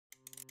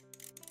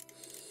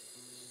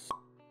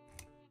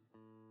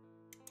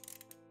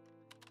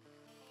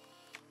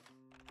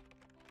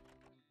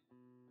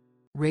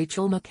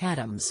Rachel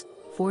McAdams,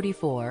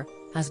 44,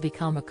 has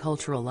become a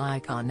cultural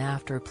icon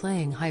after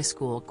playing high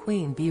school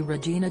Queen Bee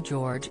Regina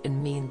George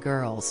in Mean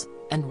Girls,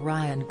 and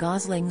Ryan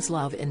Gosling's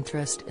love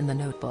interest in The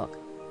Notebook.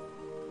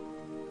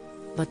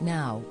 But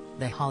now,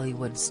 the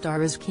Hollywood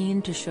star is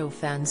keen to show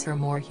fans her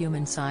more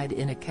human side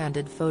in a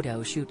candid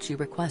photo shoot she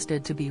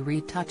requested to be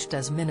retouched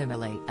as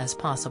minimally as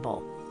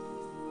possible.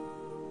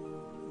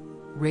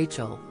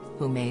 Rachel,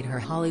 who made her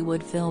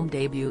Hollywood film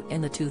debut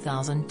in the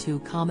 2002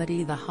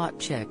 comedy The Hot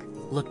Chick,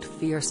 looked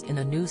fierce in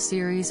a new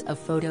series of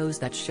photos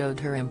that showed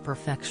her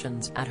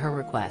imperfections at her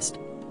request.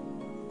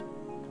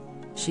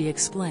 She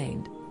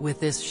explained,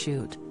 "With this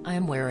shoot, I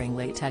am wearing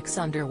latex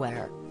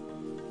underwear.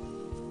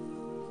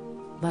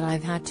 But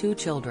I've had 2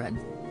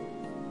 children.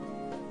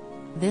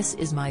 This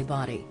is my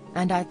body,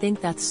 and I think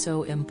that's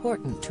so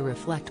important to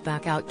reflect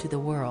back out to the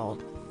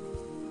world.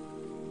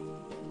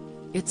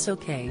 It's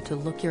okay to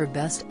look your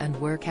best and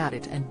work at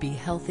it and be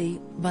healthy,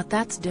 but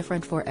that's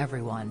different for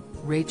everyone,"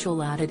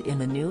 Rachel added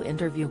in a new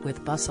interview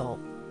with Bustle.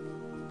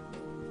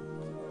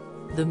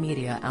 The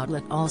media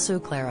outlet also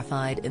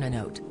clarified in a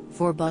note,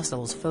 for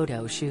Bustle's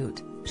photo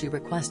shoot, she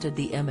requested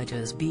the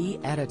images be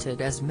edited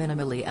as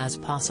minimally as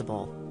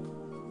possible.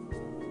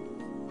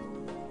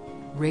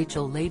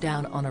 Rachel lay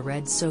down on a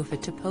red sofa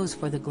to pose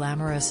for the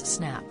glamorous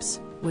snaps,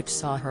 which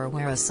saw her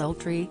wear a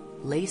sultry,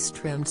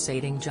 lace-trimmed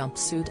satin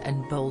jumpsuit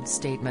and bold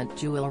statement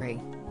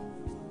jewelry.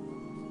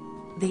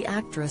 The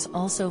actress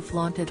also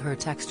flaunted her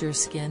texture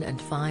skin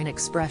and fine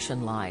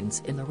expression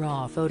lines in the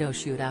raw photo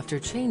shoot after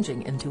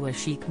changing into a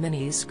chic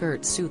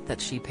mini-skirt suit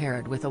that she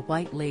paired with a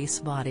white lace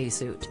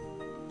bodysuit.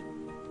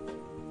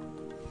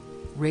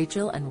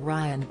 Rachel and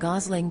Ryan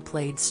Gosling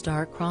played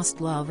star-crossed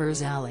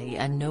lovers Ali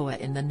and Noah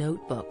in The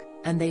Notebook,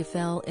 and they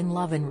fell in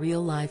love in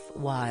real life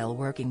while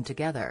working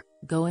together,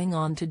 going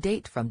on to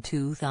date from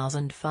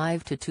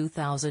 2005 to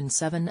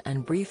 2007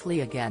 and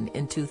briefly again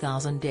in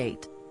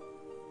 2008.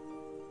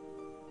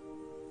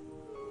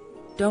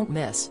 Don't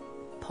miss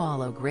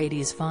Paul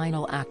O'Grady's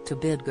final act to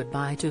bid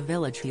goodbye to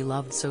village he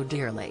loved so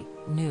dearly.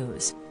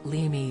 News: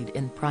 Lee Mead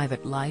in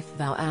private life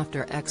vow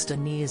after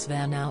ex-Denise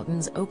Van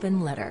Outen's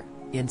open letter.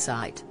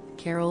 Insight: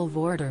 Carol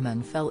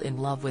Vorderman fell in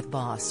love with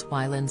Boss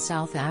while in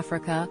South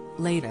Africa.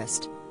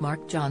 Latest: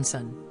 Mark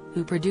Johnson,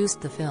 who produced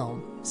the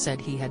film,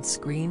 said he had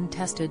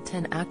screen-tested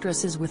 10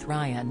 actresses with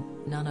Ryan,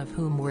 none of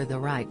whom were the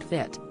right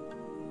fit.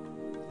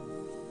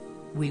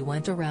 "We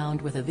went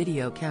around with a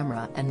video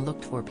camera and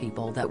looked for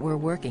people that were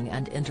working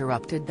and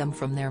interrupted them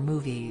from their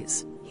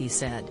movies," he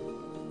said.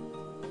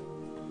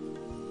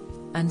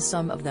 "And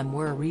some of them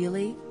were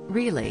really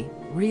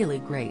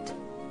great.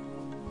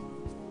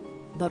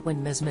 But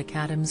when Ms.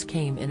 McAdams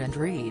came in and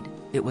read,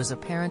 it was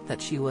apparent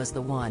that she was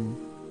the one."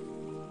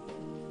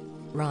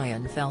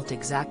 Ryan felt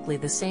exactly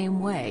the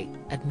same way,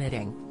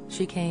 admitting,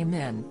 "She came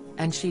in,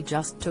 and she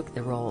just took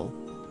the role.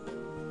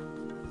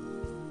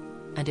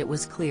 And it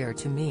was clear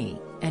to me,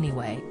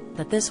 anyway,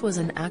 that this was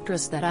an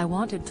actress that I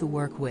wanted to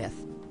work with."